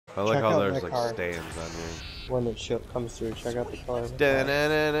I like Check how out there's my like car. stands on here. When it comes through, check out the color of the car.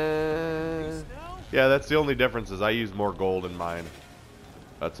 Da-na-na-na. Yeah, that's the only difference is I use more gold in mine.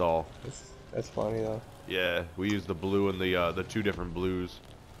 That's all. That's funny though. Yeah, we use the blue and the two different blues.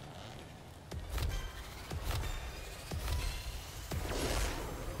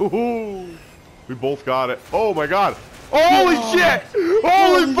 Woohoo! We both got it. Oh my god! Holy shit!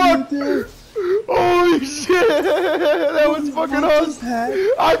 Holy fuck! Holy shit! That was fucking awesome!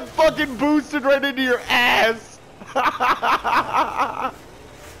 I fucking boosted right into your ass!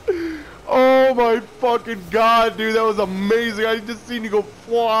 Oh my fucking god, dude, that was amazing! I just seen you go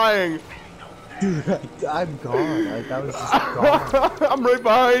flying! Dude, I'm gone. That was just gone. I'm right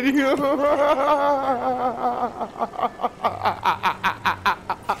behind you!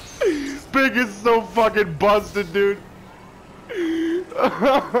 Big is so fucking busted, dude!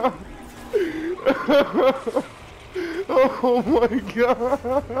 Oh my god!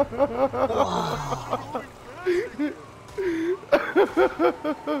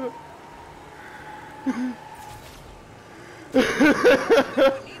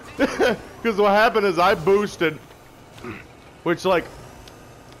 Because what happened is I boosted, which like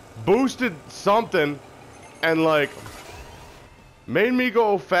boosted something and like made me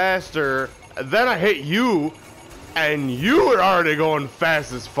go faster. Then I hit you and you were already going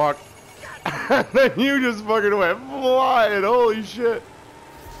fast as fuck. And then you just fucking went flying. Holy shit.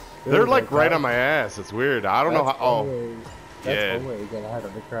 Dude, They're like right on my ass. It's weird. I don't know how. Oh, that's one way to get ahead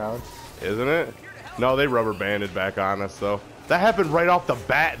of the crowd. Isn't it? No, they rubber banded back on us though. That happened right off the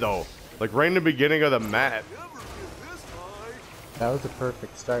bat though. Like right in the beginning of the map. That was a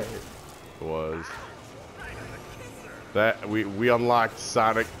perfect start. It was. That we unlocked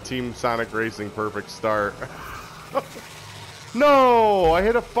Team Sonic Racing perfect start. No, I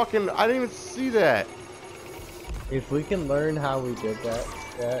hit a fucking. I didn't even see that. If we can learn how we did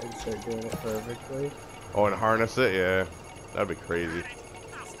that and start doing it perfectly. Oh, and harness it, yeah, that'd be crazy.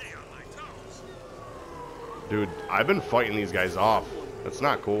 Dude, I've been fighting these guys off. That's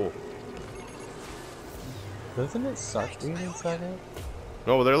not cool. Doesn't it suck being inside it?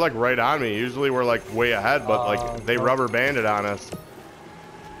 No, they're like right on me. Usually we're like way ahead, but like they rubber banded on us.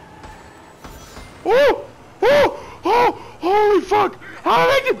 Woo! Woo! Oh! Holy fuck! How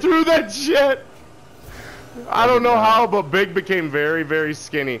did I get through that shit? I don't know how, but Big became very, very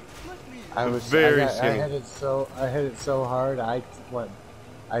skinny. Very skinny. I hit it so hard. I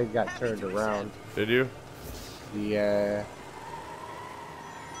got turned around. Did you? Yeah.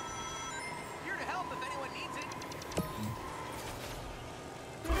 Here to help if anyone needs it.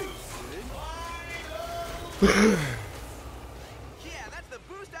 Yeah, that's the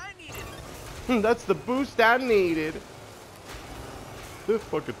boost I needed. That's the boost I needed. This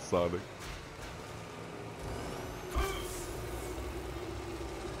fucking Sonic.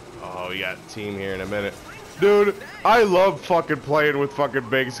 Oh, we got a team here in a minute. Dude, I love fucking playing with fucking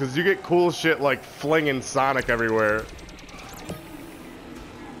Bigs because you get cool shit like flinging Sonic everywhere.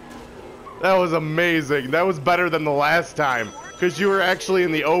 That was amazing. That was better than the last time because you were actually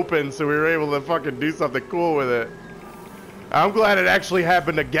in the open, so we were able to fucking do something cool with it. I'm glad it actually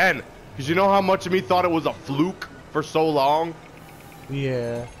happened again because you know how much of me thought it was a fluke for so long?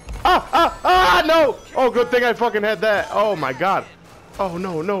 Yeah. No! Oh, good thing I fucking had that. Oh my god. Oh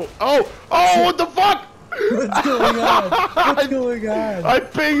no, no. Oh, what the fuck? What's going on? What's going on? I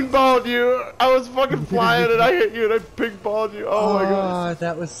ping-ponged you. I was fucking flying and I hit you and I ping-ponged you. Oh my god.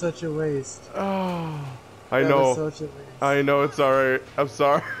 That was such a waste. Oh, I That know. was such a waste. I know, it's alright. I'm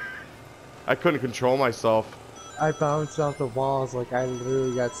sorry. I couldn't control myself. I bounced off the walls like I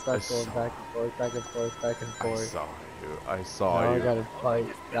literally got stuck going saw- back and forth, back and forth, back and I forth. saw you. I saw Now I you. gotta fight.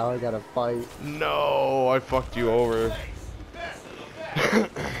 Now I gotta fight. No, I fucked you over.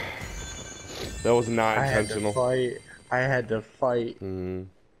 That was not intentional. I had to fight. Mm.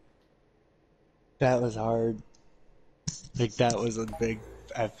 That was hard. Like that was a big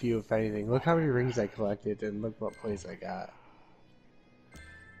FU if anything. Look how many rings I collected and look what place I got.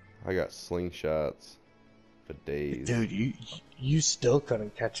 I got slingshots for days. Dude, you still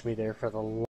couldn't catch me there for the